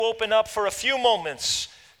open up for a few moments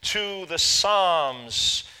to the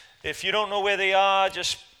Psalms. If you don't know where they are,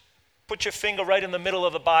 just put your finger right in the middle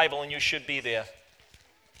of the Bible and you should be there.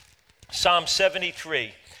 Psalm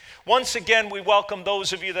 73. Once again, we welcome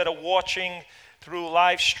those of you that are watching through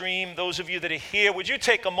live stream, those of you that are here. Would you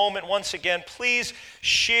take a moment once again, please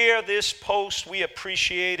share this post. We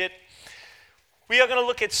appreciate it. We are going to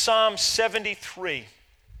look at Psalm 73.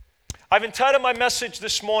 I've entitled my message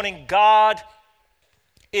this morning, God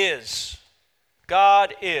is.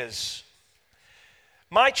 God is.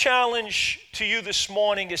 My challenge to you this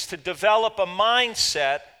morning is to develop a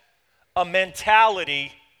mindset, a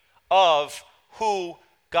mentality of who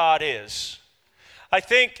God is. I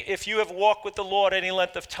think if you have walked with the Lord any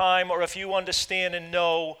length of time, or if you understand and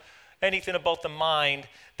know anything about the mind,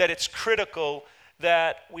 that it's critical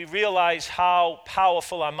that we realize how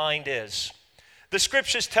powerful our mind is. The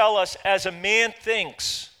scriptures tell us, as a man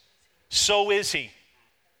thinks, so is he.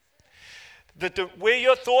 Where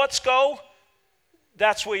your thoughts go,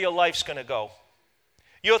 that's where your life's going to go.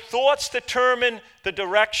 Your thoughts determine the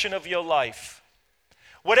direction of your life.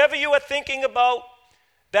 Whatever you are thinking about,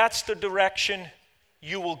 that's the direction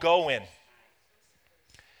you will go in.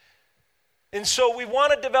 And so we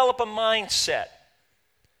want to develop a mindset.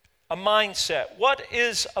 A mindset. What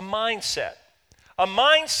is a mindset? A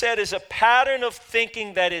mindset is a pattern of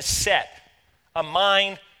thinking that is set. A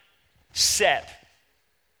mindset.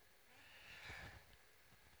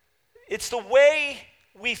 It's the way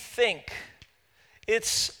we think.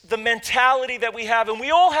 It's the mentality that we have. And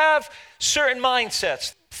we all have certain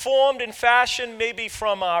mindsets formed and fashioned maybe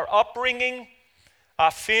from our upbringing,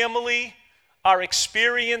 our family, our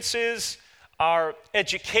experiences, our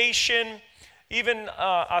education, even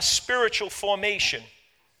our spiritual formation.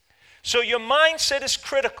 So your mindset is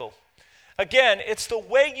critical. Again, it's the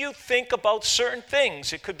way you think about certain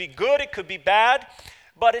things. It could be good, it could be bad,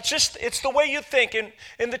 but it's the way you think.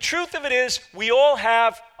 And the truth of it is, we all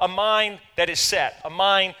have a mind that is set, a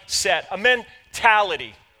mindset, a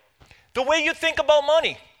mentality. The way you think about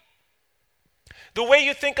money, the way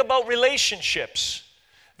you think about relationships,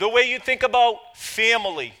 the way you think about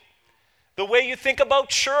family, the way you think about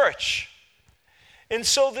church. And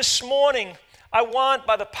so this morning, I want,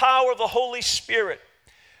 by the power of the Holy Spirit,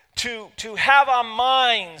 to have our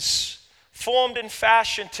minds formed and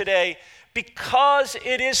fashioned today, because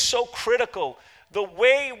it is so critical. The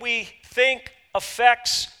way we think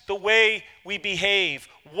affects the way we behave.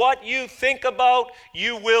 What you think about,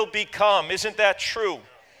 you will become. Isn't that true?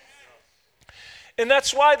 And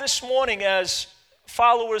that's why this morning, as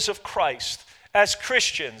followers of Christ, as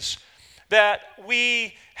Christians, that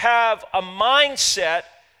we have a mindset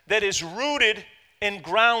that is rooted and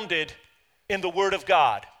grounded in the Word of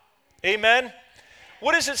God. Amen?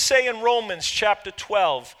 What does it say in Romans chapter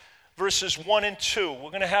 12, verses 1 and 2? We're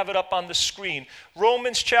going to have it up on the screen.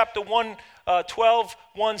 Romans chapter 12,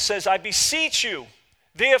 1 says, I beseech you,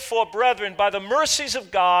 therefore, brethren, by the mercies of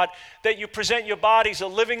God, that you present your bodies a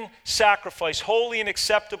living sacrifice, holy and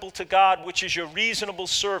acceptable to God, which is your reasonable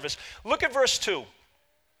service. Look at verse 2.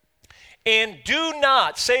 And do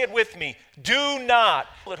not, say it with me, do not,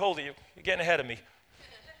 hold of you, you're getting ahead of me.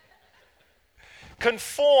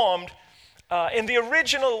 Conformed, in the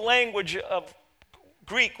original language of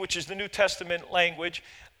Greek, which is the New Testament language,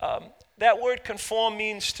 that word conform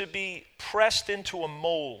means to be pressed into a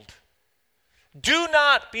mold. Do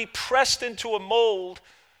not be pressed into a mold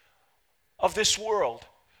of this world,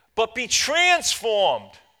 but be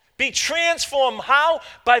transformed. Be transformed. How?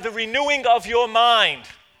 By the renewing of your mind.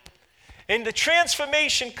 And the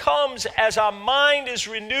transformation comes as our mind is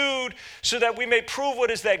renewed, so that we may prove what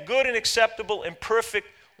is that good and acceptable and perfect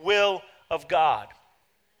will of God.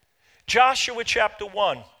 Joshua chapter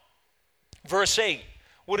 1, verse 8.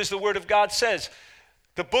 What does the word of God says?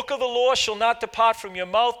 The book of the law shall not depart from your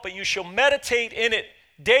mouth, but you shall meditate in it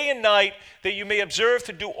day and night, that you may observe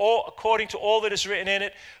to do all according to all that is written in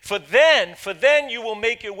it. For then you will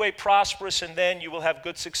make your way prosperous, and then you will have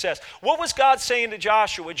good success. What was God saying to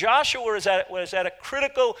Joshua? Joshua was at a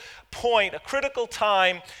critical point, a critical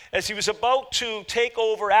time, as he was about to take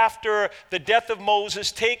over after the death of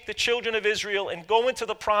Moses, take the children of Israel and go into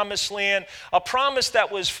the promised land, a promise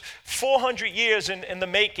that was 400 years in the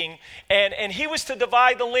making, and he was to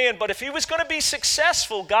divide the land. But if he was going to be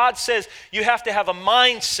successful, God says you have to have a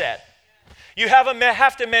mindset. You have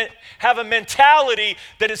to have a mentality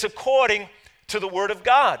that is according to the Word of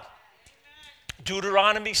God.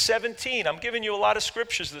 Deuteronomy 17. I'm giving you a lot of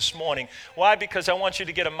scriptures this morning. Why? Because I want you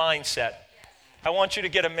to get a mindset. I want you to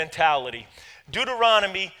get a mentality.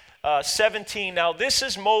 Deuteronomy 17. Now, this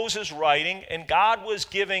is Moses writing, and God was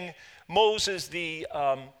giving Moses the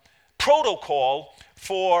protocol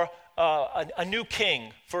for a new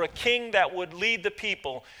king, for a king that would lead the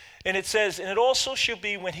people. And it says, and it also shall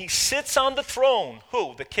be when he sits on the throne,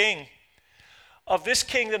 who? The king of this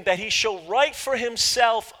kingdom, that he shall write for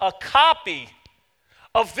himself a copy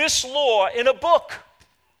of this law in a book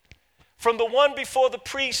from the one before the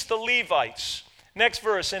priests, the Levites. Next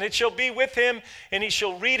verse, and it shall be with him, and he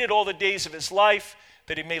shall read it all the days of his life,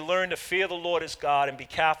 that he may learn to fear the Lord his God and be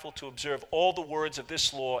careful to observe all the words of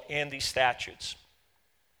this law and these statutes,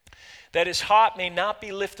 that his heart may not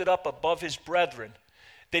be lifted up above his brethren,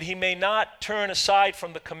 that he may not turn aside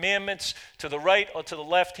from the commandments to the right or to the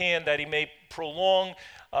left hand, that he may prolong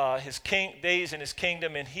his days in his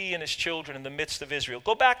kingdom, and he and his children in the midst of Israel.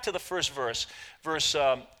 Go back to the first verse, verse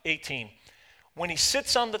 18. When he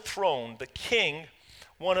sits on the throne, the king,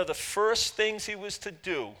 one of the first things he was to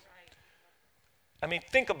do, I mean,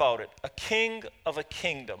 think about it, a king of a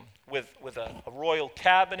kingdom with a royal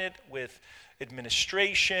cabinet, with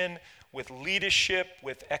administration, with leadership,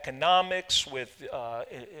 with economics, with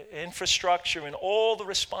infrastructure, and all the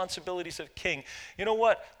responsibilities of a king. You know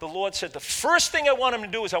what? The Lord said, the first thing I want him to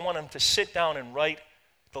do is I want him to sit down and write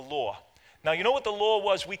the law. Now, you know what the law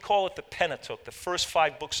was? We call it the Pentateuch, the first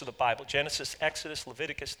 5 books of the Bible: Genesis, Exodus,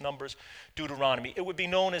 Leviticus, Numbers, Deuteronomy. It would be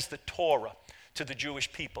known as the Torah to the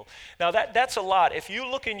Jewish people. Now, that's a lot. If you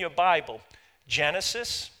look in your Bible,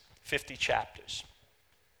 Genesis, 50 chapters.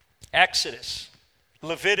 Exodus,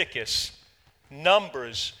 Leviticus,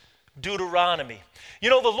 Numbers, Deuteronomy. You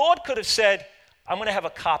know, the Lord could have said, I'm going to have a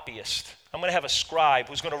copyist. I'm going to have a scribe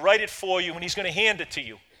who's going to write it for you, and he's going to hand it to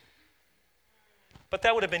you. But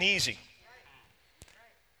that would have been easy.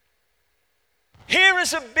 Here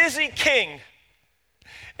is a busy king.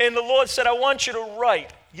 And the Lord said, I want you to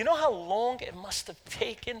write. You know how long it must have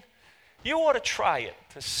taken? You ought to try it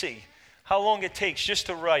to see how long it takes just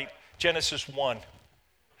to write Genesis 1.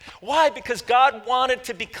 Why? Because God wanted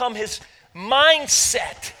to become his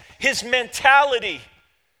mindset, his mentality.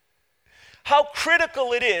 How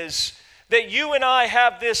critical it is that you and I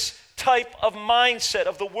have this type of mindset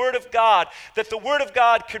of the Word of God, that the Word of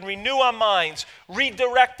God can renew our minds,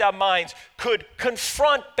 redirect our minds, could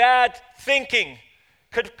confront bad thinking,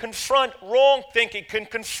 could confront wrong thinking, can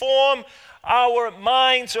conform our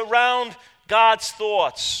minds around God's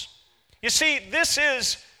thoughts. You see, this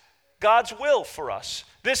is God's will for us.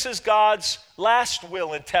 This is God's last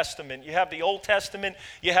will and testament. You have the Old Testament,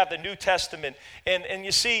 you have the New Testament. And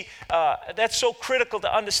you see, that's so critical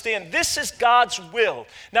to understand. This is God's will.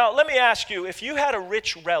 Now, let me ask you, if you had a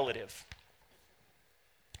rich relative,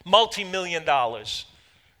 multi-million dollars,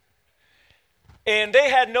 and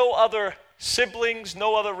they had no other siblings,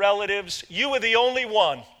 no other relatives, you were the only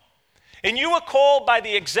one, and you were called by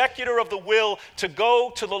the executor of the will to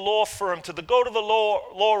go to the law firm, to go to the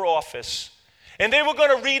law office, and they were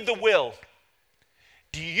going to read the will,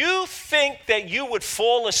 do you think that you would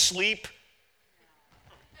fall asleep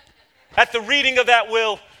at the reading of that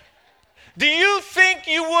will? Do you think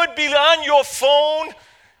you would be on your phone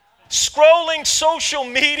scrolling social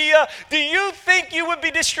media? Do you think you would be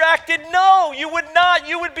distracted? No, you would not.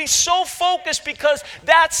 You would be so focused because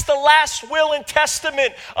that's the last will and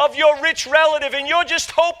testament of your rich relative, and you're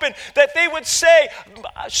just hoping that they would say,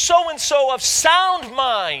 so-and-so of sound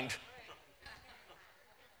mind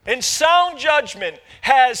and sound judgment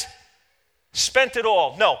has spent it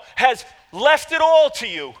all. No, has left it all to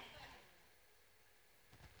you.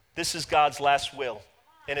 This is God's last will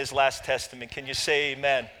and his last testament. Can you say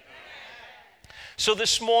amen? So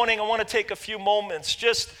this morning, I want to take a few moments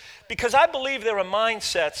just because I believe there are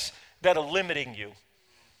mindsets that are limiting you.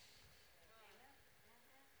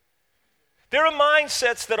 There are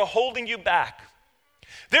mindsets that are holding you back.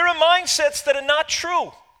 There are mindsets that are not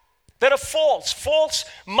true, that are false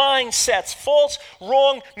mindsets,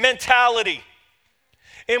 wrong mentality.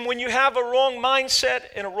 And when you have a wrong mindset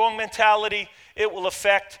and a wrong mentality, it will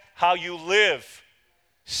affect how you live.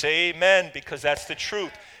 Say amen, because that's the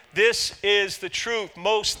truth. This is the truth,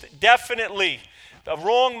 most definitely. A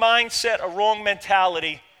wrong mindset, a wrong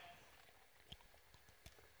mentality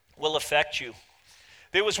will affect you.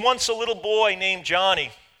 There was once a little boy named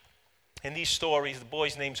Johnny. In these stories, the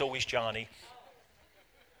boy's name's always Johnny.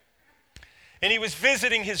 And he was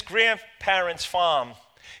visiting his grandparents' farm.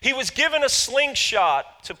 He was given a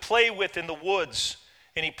slingshot to play with in the woods.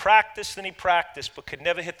 And he practiced, but could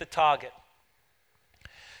never hit the target.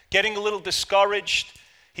 Getting a little discouraged,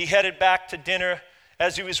 he headed back to dinner.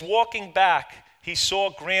 As he was walking back, he saw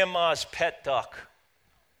Grandma's pet duck.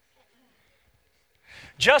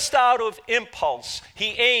 Just out of impulse, he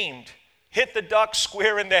aimed, hit the duck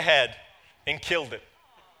square in the head, and killed it.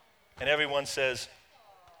 And everyone says,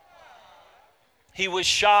 He was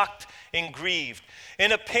shocked and grieved.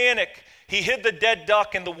 In a panic, he hid the dead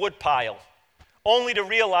duck in the woodpile, only to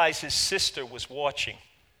realize his sister was watching.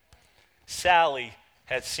 Sally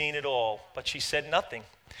had seen it all, but she said nothing.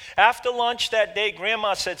 After lunch that day,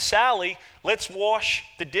 Grandma said, "Sally, let's wash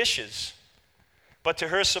the dishes." But to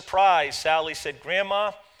her surprise, Sally said,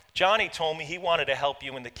 "Grandma, Johnny told me he wanted to help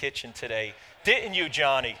you in the kitchen today. Didn't you,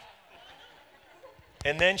 Johnny?"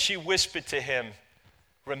 And then she whispered to him,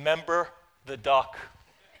 "Remember the duck."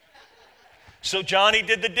 So Johnny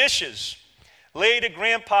did the dishes. Later,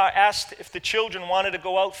 Grandpa asked if the children wanted to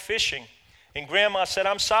go out fishing. And Grandma said,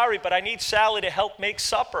 "I'm sorry, but I need Sally to help make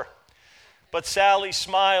supper." But Sally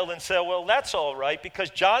smiled and said, "Well, that's all right, because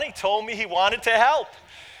Johnny told me he wanted to help."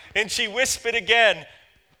 And she whispered again,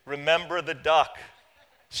 "Remember the duck."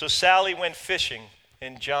 So Sally went fishing,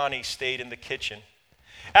 and Johnny stayed in the kitchen.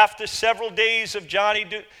 After several days of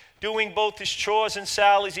Johnny doing both his chores and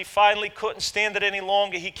Sally's, he finally couldn't stand it any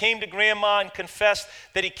longer. He came to Grandma and confessed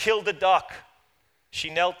that he killed the duck. She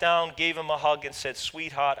knelt down, gave him a hug, and said,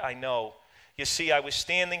 "Sweetheart, I know. You see, I was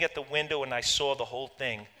standing at the window and I saw the whole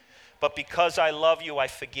thing. But because I love you, I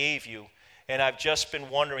forgave you. And I've just been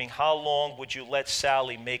wondering, how long would you let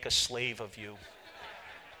Sally make a slave of you?"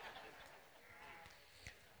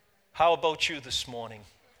 How about you this morning?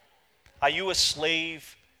 Are you a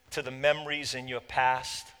slave to the memories in your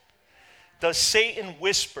past? Does Satan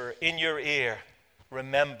whisper in your ear,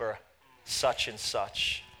 "Remember such and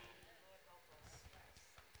such"?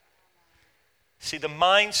 See, the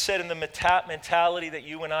mindset and the mentality that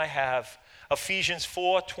you and I have, Ephesians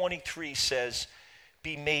 4:23 says,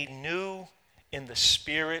 "Be made new in the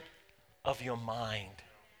spirit of your mind."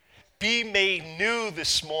 Be made new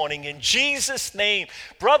this morning in Jesus' name.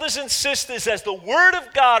 Brothers and sisters, as the word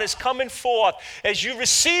of God is coming forth, as you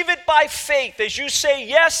receive it by faith, as you say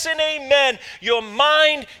yes and amen, your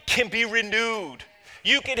mind can be renewed.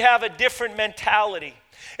 You can have a different mentality.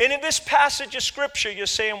 And in this passage of scripture, you're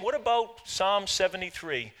saying, what about Psalm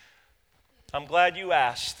 73? I'm glad you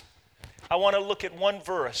asked. I want to look at one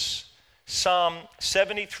verse. Psalm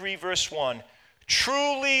 73, verse 1.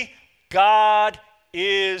 Truly, God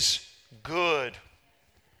is good.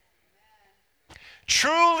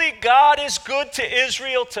 Truly, God is good to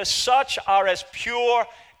Israel, to such are as pure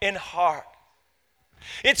in heart.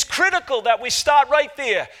 It's critical that we start right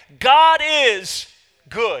there. God is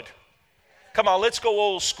good. Come on, let's go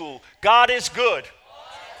old school. God is good.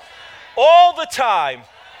 All the time.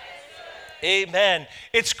 Amen.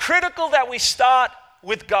 It's critical that we start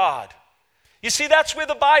with God. You see, that's where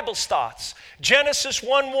the Bible starts. Genesis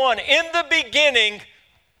 1:1. In the beginning,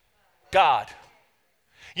 God.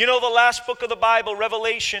 You know the last book of the Bible,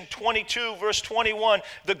 Revelation 22, verse 21.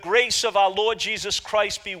 The grace of our Lord Jesus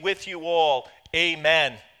Christ be with you all.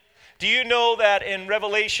 Amen. Do you know that in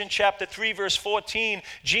Revelation chapter 3, verse 14,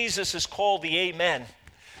 Jesus is called the Amen?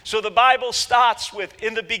 So the Bible starts with,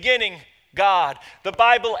 in the beginning, God. The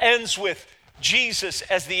Bible ends with Jesus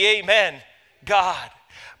as the Amen, God.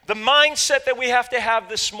 The mindset that we have to have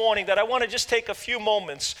this morning, that I want to just take a few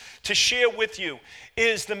moments to share with you,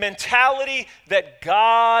 is the mentality that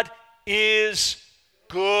God is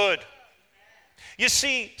good. You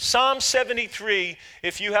see, Psalm 73,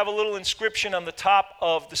 if you have a little inscription on the top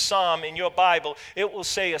of the psalm in your Bible, it will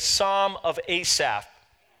say a psalm of Asaph.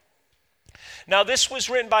 Now, this was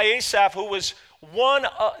written by Asaph, who was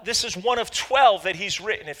this is one of 12 that he's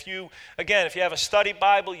written. If you have a study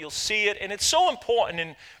Bible, you'll see it. And it's so important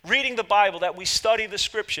in reading the Bible that we study the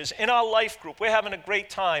scriptures. In our life group, we're having a great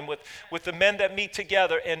time with the men that meet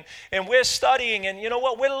together. And we're studying, and you know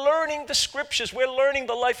what? We're learning the scriptures. We're learning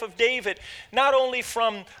the life of David, not only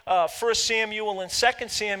from 1 Samuel and 2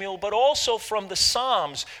 Samuel, but also from the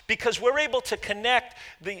Psalms, because we're able to connect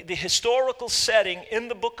the historical setting in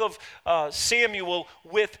the book of Samuel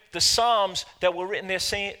with the Psalms that were written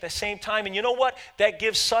at the same time. And you know what? That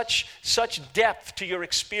gives such depth to your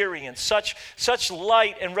experience, such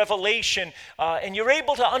light and revelation, and you're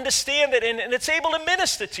able to understand it, and it's able to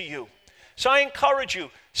minister to you. So I encourage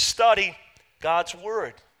you, study God's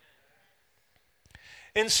word.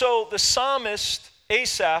 And so the psalmist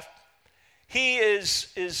Asaph, he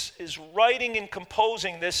is writing and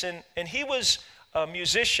composing this, and he was a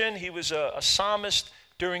musician, he was a psalmist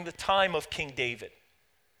during the time of King David.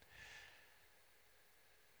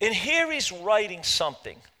 And here he's writing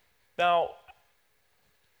something. Now,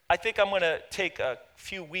 I think I'm going to take a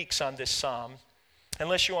few weeks on this psalm.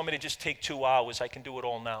 Unless you want me to just take 2 hours, I can do it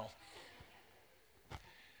all now.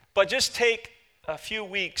 But just take a few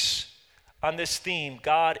weeks on this theme,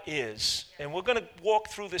 God is. And we're going to walk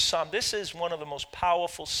through this psalm. This is one of the most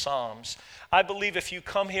powerful psalms. I believe if you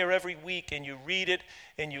come here every week and you read it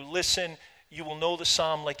and you listen, you will know the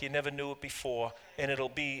psalm like you never knew it before, and it'll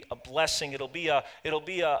be a blessing. It'll be a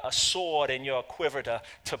sword in your quiver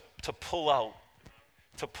to pull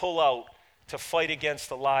out, to fight against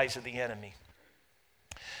the lies of the enemy.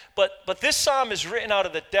 But this psalm is written out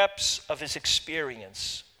of the depths of his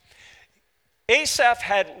experience. Asaph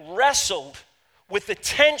had wrestled with the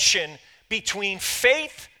tension between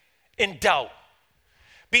faith and doubt,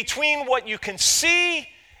 between what you can see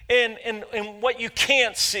and what you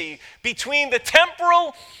can't see, between the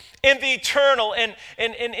temporal and the eternal. And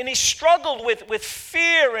he struggled with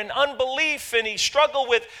fear and unbelief, and he struggled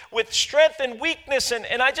with strength and weakness.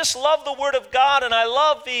 And I just love the Word of God, and I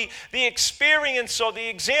love the experience or the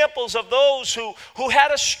examples of those who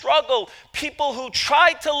had a struggle, people who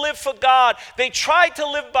tried to live for God. They tried to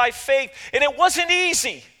live by faith, and it wasn't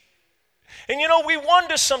easy. And we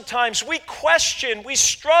wonder sometimes, we question, we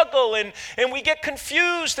struggle, and we get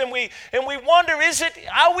confused, and we wonder,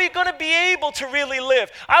 are we going to be able to really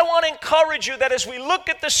live? I want to encourage you that as we look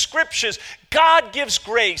at the scriptures, God gives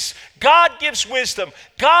grace, God gives wisdom,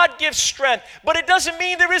 God gives strength, but it doesn't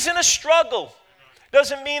mean there isn't a struggle. It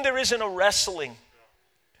doesn't mean there isn't a wrestling.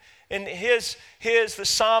 And here's the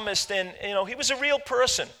psalmist, and he was a real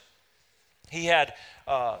person. He had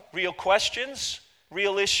real questions,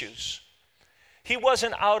 real issues. He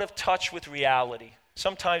wasn't out of touch with reality.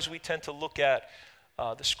 Sometimes we tend to look at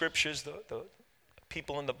the scriptures, the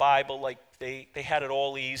people in the Bible, like they had it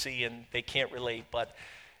all easy and they can't relate, but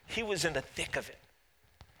he was in the thick of it.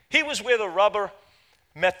 He was where the rubber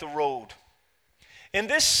met the road. And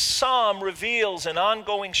this psalm reveals an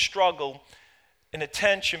ongoing struggle and a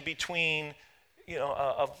tension between,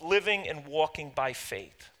 of living and walking by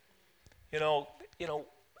faith.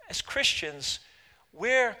 As Christians,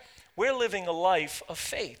 we're living a life of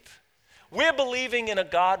faith. We're believing in a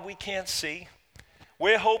God we can't see.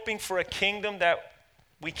 We're hoping for a kingdom that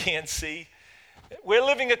we can't see. We're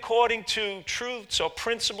living according to truths or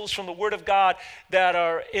principles from the Word of God that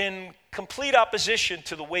are in complete opposition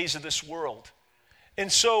to the ways of this world.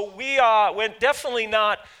 And so we're definitely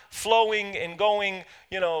not flowing and going,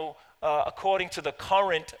 according to the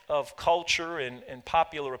current of culture and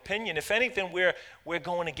popular opinion. If anything, we're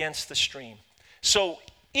going against the stream. So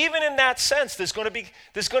even in that sense, there's going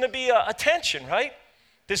to be a tension, right?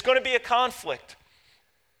 There's going to be a conflict.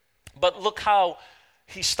 But look how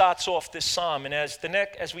he starts off this psalm, and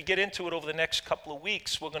as we get into it over the next couple of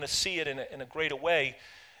weeks, we're going to see it in a greater way,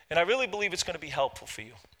 and I really believe it's going to be helpful for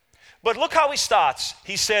you. But look how he starts.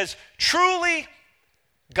 He says, "Truly,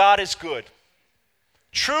 God is good.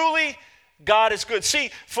 Truly, God is good."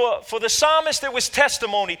 See, for the psalmist, it was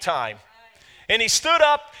testimony time, and he stood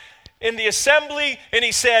up in the assembly, and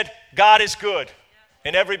he said, "God is good."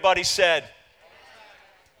 And everybody said,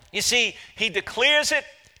 you see, he declares it,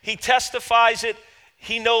 he testifies it,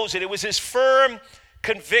 he knows it. It was his firm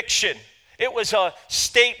conviction. It was a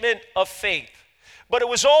statement of faith. But it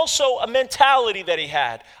was also a mentality that he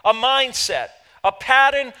had, a mindset, a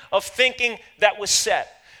pattern of thinking that was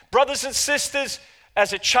set. Brothers and sisters,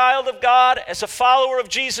 as a child of God, as a follower of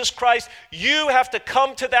Jesus Christ, you have to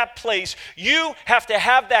come to that place. You have to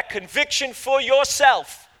have that conviction for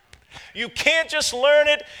yourself. You can't just learn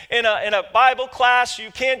it in a Bible class. You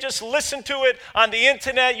can't just listen to it on the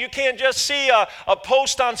internet. You can't just see a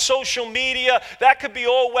post on social media. That could be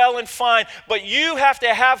all well and fine. But you have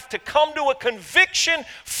to come to a conviction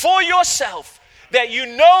for yourself that you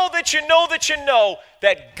know that you know that you know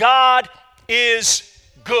that God is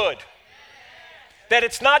good. That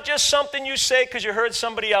it's not just something you say because you heard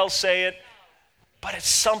somebody else say it, but it's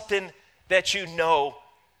something that you know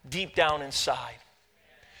deep down inside.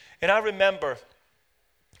 And I remember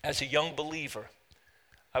as a young believer,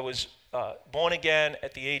 I was born again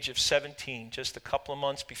at the age of 17, just a couple of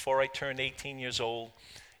months before I turned 18 years old.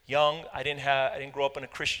 Young, I didn't grow up in a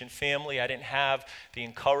Christian family. I didn't have the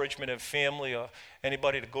encouragement of family or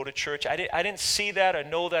anybody to go to church. I didn't see that or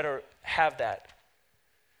know that or have that.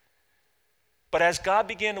 But as God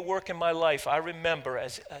began to work in my life, I remember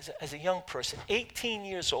as a young person, 18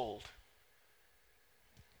 years old,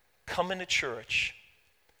 coming to church,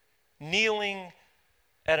 kneeling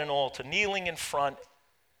at an altar, kneeling in front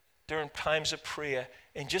during times of prayer,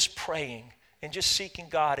 and just praying and just seeking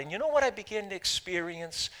God. And you know what I began to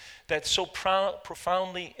experience that so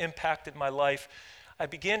profoundly impacted my life? I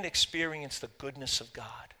began to experience the goodness of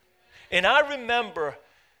God. And I remember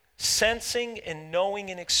sensing and knowing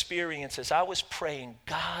and experience as I was praying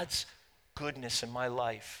God's goodness in my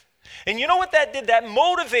life. And you know what that did? That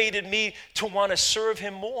motivated me to want to serve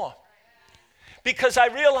him more. because I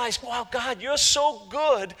realized, wow, God, you're so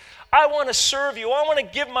good. I want to serve you. I want to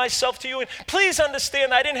give myself to you. And please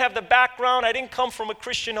understand, I didn't have the background. I didn't come from a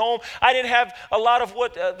Christian home. I didn't have a lot of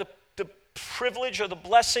what the privilege or the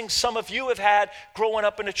blessing some of you have had growing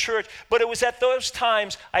up in the church. But it was at those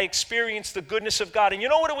times I experienced the goodness of God. And you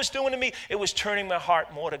know what it was doing to me? It was turning my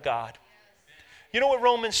heart more to God. You know what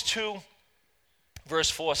Romans 2, verse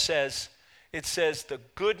 4 says? It says, the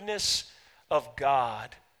goodness of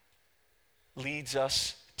God leads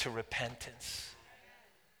us to repentance.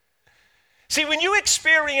 See, when you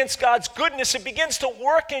experience God's goodness, it begins to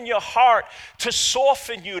work in your heart to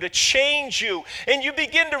soften you, to change you, and you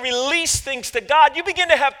begin to release things to God. You begin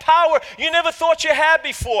to have power you never thought you had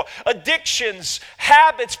before. Addictions,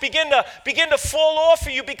 habits begin to fall off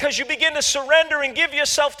of you because you begin to surrender and give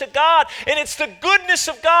yourself to God, and it's the goodness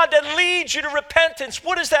of God that leads you to repentance.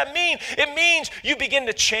 What does that mean? It means you begin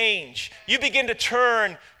to change. You begin to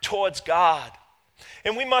turn towards God.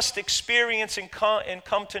 And we must experience and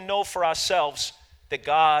come to know for ourselves that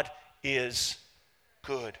God is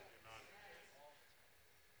good.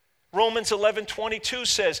 Romans 11:22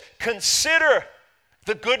 says, consider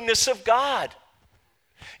the goodness of God.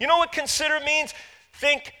 You know what consider means?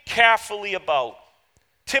 Think carefully about,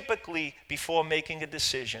 typically before making a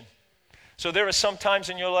decision. So there are some times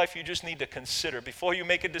in your life you just need to consider before you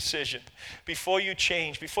make a decision, before you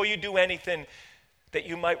change, before you do anything that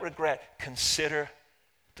you might regret. Consider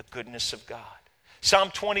the goodness of God. Psalm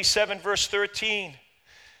 27 verse 13,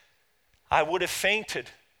 I would have fainted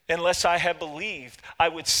unless I had believed I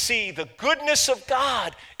would see the goodness of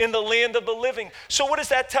God in the land of the living. So what does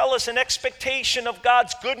that tell us? An expectation of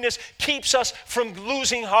God's goodness keeps us from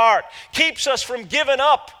losing heart, keeps us from giving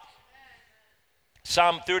up.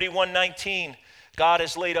 Psalm 31:19, God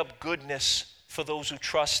has laid up goodness for those who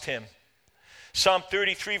trust him. Psalm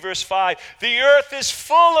 33 verse 5, the earth is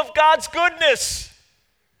full of God's goodness.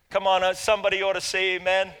 Come on, somebody ought to say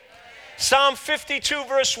amen. Psalm 52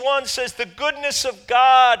 verse 1 says, the goodness of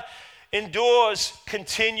God endures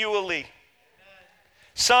continually.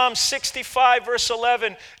 Psalm 65 verse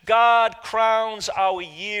 11, God crowns our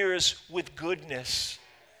years with goodness.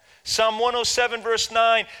 Psalm 107 verse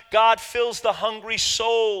 9, God fills the hungry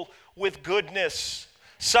soul with goodness.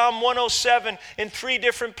 Psalm 107 in 3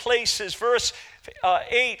 different places, verse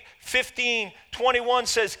 8, 15, 21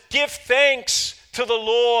 says, give thanks to the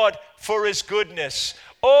Lord for his goodness.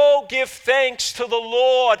 Oh, give thanks to the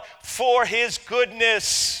Lord for his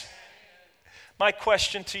goodness. My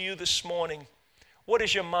question to you this morning, what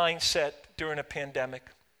is your mindset during a pandemic?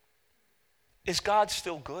 Is God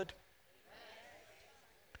still good?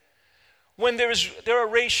 When there are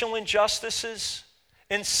racial injustices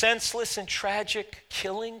and senseless and tragic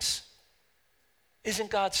killings, isn't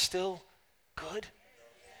God still good?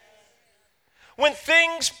 When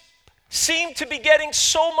things seem to be getting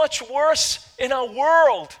so much worse in our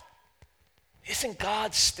world, isn't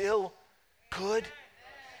God still good?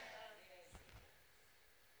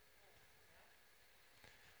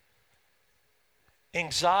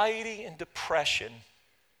 Anxiety and depression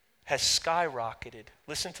has skyrocketed.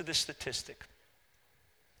 Listen to this statistic.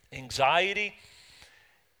 Anxiety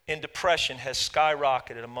and depression has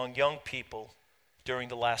skyrocketed among young people during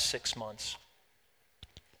the last 6 months.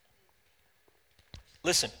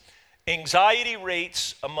 Listen. Anxiety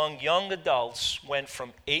rates among young adults went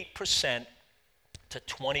from 8% to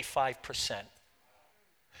 25%.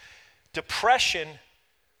 Depression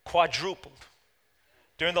quadrupled.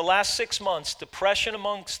 During the last 6 months, depression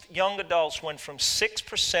amongst young adults went from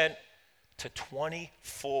 6% to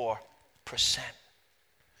 24%.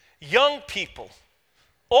 Young people,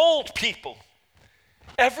 old people,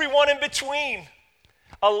 everyone in between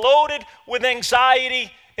are loaded with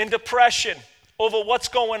anxiety and depression over what's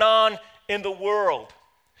going on in the world.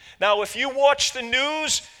 Now, if you watch the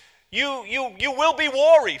news, you will be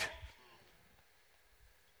worried.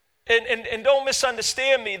 And don't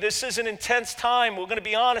misunderstand me. This is an intense time. We're going to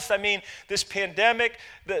be honest. I mean, this pandemic,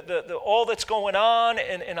 all that's going on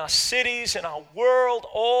in our cities, in our world,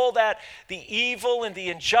 all that, the evil and the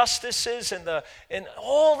injustices and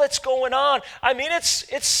all that's going on. I mean,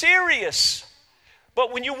 it's serious.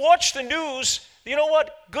 But when you watch the news, you know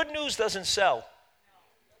what? Good news doesn't sell.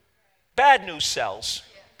 Bad news sells.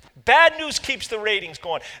 Bad news keeps the ratings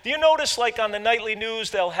going. Do you notice, like on the nightly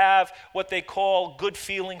news, they'll have what they call good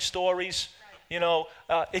feeling stories? You know,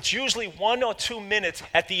 it's usually 1 or 2 minutes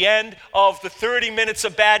at the end of the 30 minutes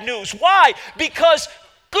of bad news. Why? Because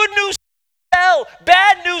good news sell.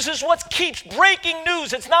 Bad news is what keeps breaking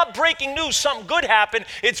news. It's not breaking news, something good happened.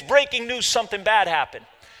 It's breaking news, something bad happened.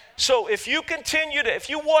 So if you if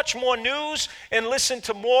you watch more news and listen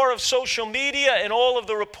to more of social media and all of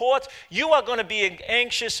the reports, you are going to be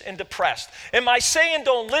anxious and depressed. Am I saying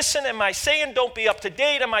don't listen? Am I saying don't be up to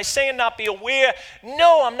date? Am I saying not be aware?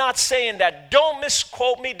 No, I'm not saying that. Don't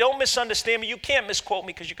misquote me. Don't misunderstand me. You can't misquote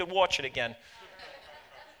me because you could watch it again.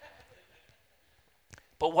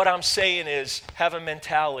 But what I'm saying is have a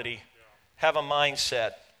mentality, have a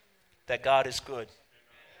mindset that God is good.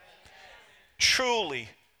 Truly,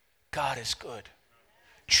 God is good.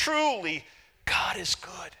 Truly, God is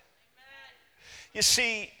good. You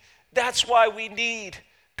see, that's why we need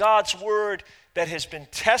God's word that has been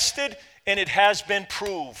tested and it has been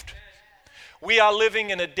proved. We are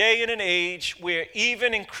living in a day and an age where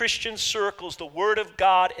even in Christian circles, the word of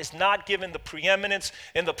God is not given the preeminence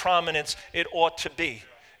and the prominence it ought to be.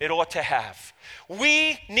 It ought to have.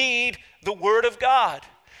 We need the word of God.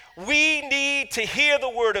 We need to hear the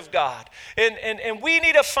word of God. And we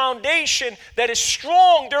need a foundation that is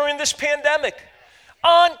strong during this pandemic.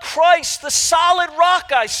 On Christ, the solid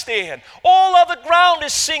rock I stand. All other ground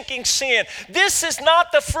is sinking sand. This is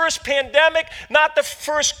not the first pandemic, not the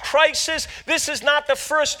first crisis. This is not the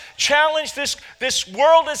first challenge this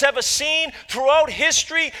world has ever seen. Throughout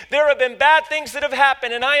history, there have been bad things that have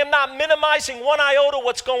happened, and I am not minimizing one iota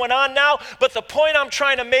what's going on now, but the point I'm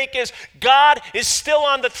trying to make is God is still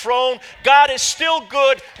on the throne. God is still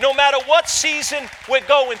good no matter what season we're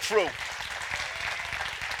going through.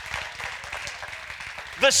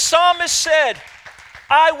 The psalmist said,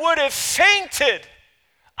 I would have fainted.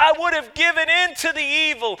 I would have given in to the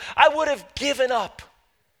evil. I would have given up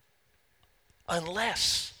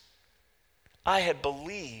unless I had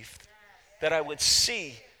believed that I would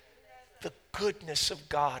see the goodness of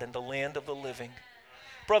God in the land of the living.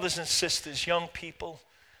 Brothers and sisters, young people,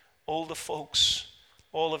 older folks,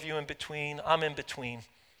 all of you in between, I'm in between.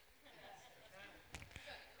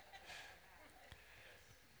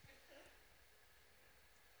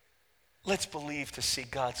 Let's believe to see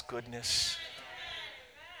God's goodness.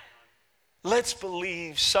 Let's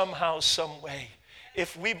believe somehow, some way,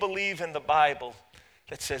 if we believe in the Bible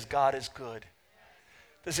that says God is good.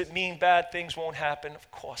 Does it mean bad things won't happen?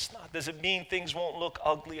 Of course not. Does it mean things won't look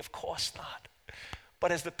ugly? Of course not.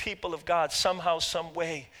 But as the people of God, somehow, some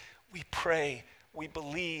way, we pray, we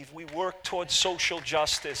believe, we work towards social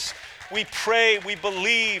justice. We pray, we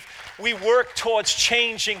believe, we work towards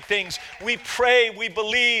changing things. We pray, we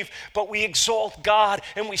believe, but we exalt God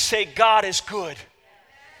and we say, God is good.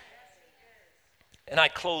 And I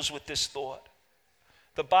close with this thought.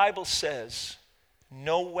 The Bible says,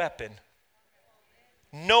 no weapon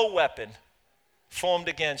formed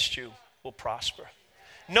against you will prosper.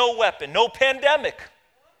 No weapon, no pandemic.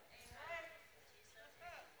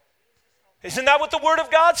 Isn't that what the Word of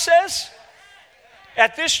God says?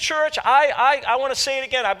 At this church, I want to say it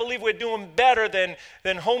again. I believe we're doing better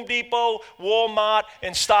than Home Depot, Walmart,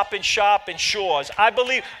 and Stop and Shop and Shores.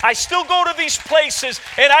 I still go to these places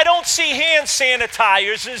and I don't see hand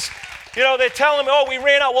sanitizers. You know, they're telling me, oh, we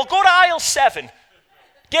ran out. Well, go to aisle 7.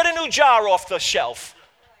 Get a new jar off the shelf.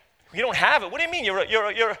 You don't have it. What do you mean?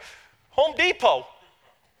 You're Home Depot.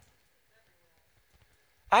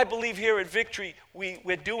 I believe here at Victory,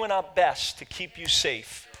 we're doing our best to keep you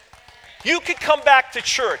safe. You can come back to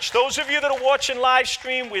church. Those of you that are watching live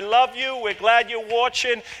stream, we love you. We're glad you're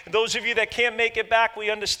watching. And those of you that can't make it back, we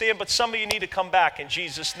understand. But some of you need to come back in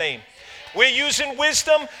Jesus' name. We're using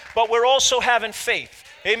wisdom, but we're also having faith.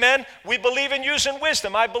 Amen? We believe in using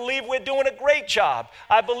wisdom. I believe we're doing a great job.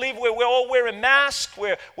 I believe we're all wearing masks.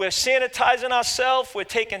 We're sanitizing ourselves. We're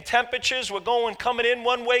taking temperatures. We're coming in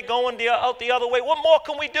one way, going out the other way. What more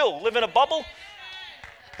can we do? Live in a bubble?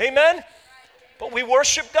 Amen? But we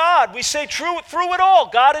worship God. We say through it all,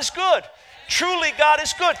 God is good. Truly, God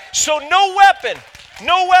is good. So no weapon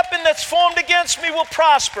that's formed against me will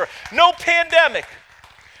prosper. No pandemic.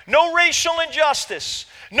 No racial injustice.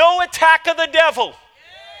 No attack of the devil.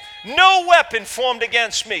 No weapon formed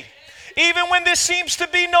against me. Even when there seems to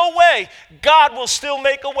be no way, God will still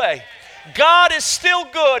make a way. God is still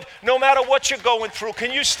good no matter what you're going through.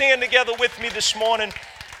 Can you stand together with me this morning?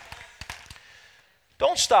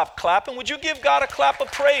 Don't stop clapping. Would you give God a clap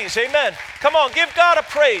of praise? Amen. Come on, give God a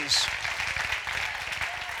praise.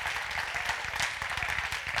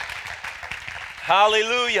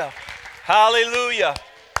 Hallelujah. Hallelujah.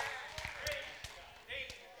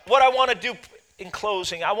 What I want to do in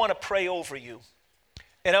closing, I want to pray over you.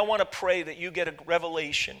 And I want to pray that you get a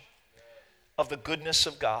revelation of the goodness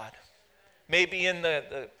of God. Maybe in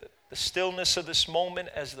the stillness of this moment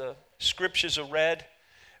as the scriptures are read,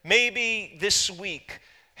 maybe this week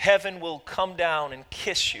heaven will come down and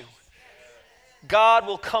kiss you. God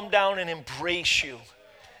will come down and embrace you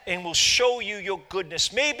and will show you your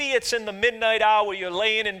goodness. Maybe it's in the midnight hour, you're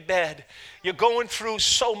laying in bed, you're going through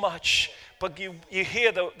so much, but you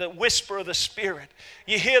hear the whisper of the Spirit.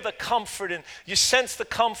 You hear the comfort, and you sense the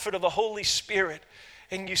comfort of the Holy Spirit,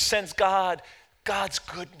 and you sense God's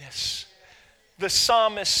goodness. The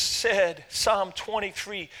psalmist said, Psalm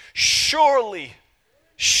 23, surely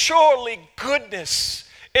goodness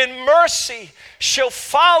and mercy shall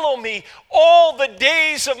follow me all the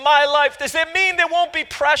days of my life. Does it mean there won't be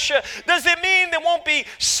pressure? Does it mean there won't be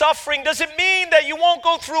suffering? Does it mean that you won't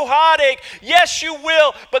go through heartache? Yes, you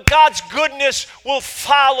will, but God's goodness will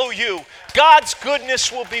follow you. God's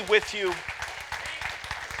goodness will be with you.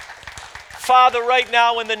 Father, right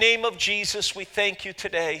now in the name of Jesus, we thank you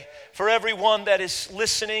today for everyone that is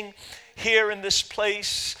listening here in this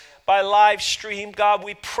place by live stream. God,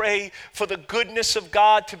 we pray for the goodness of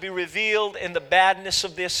God to be revealed in the badness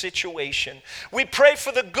of their situation. We pray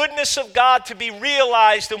for the goodness of God to be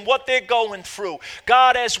realized in what they're going through.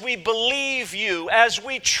 God, as we believe you, as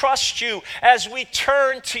we trust you, as we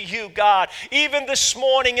turn to you, God, even this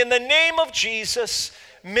morning in the name of Jesus,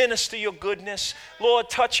 minister your goodness. Lord,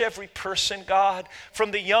 touch every person, God,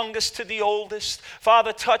 from the youngest to the oldest.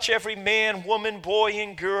 Father, touch every man, woman, boy,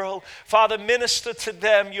 and girl. Father, minister to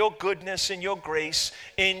them your goodness and your grace.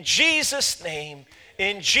 In Jesus' name,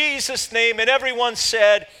 in Jesus' name. And everyone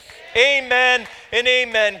said, amen and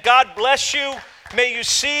amen. God bless you. May you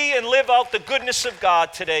see and live out the goodness of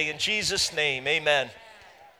God today. In Jesus' name, amen.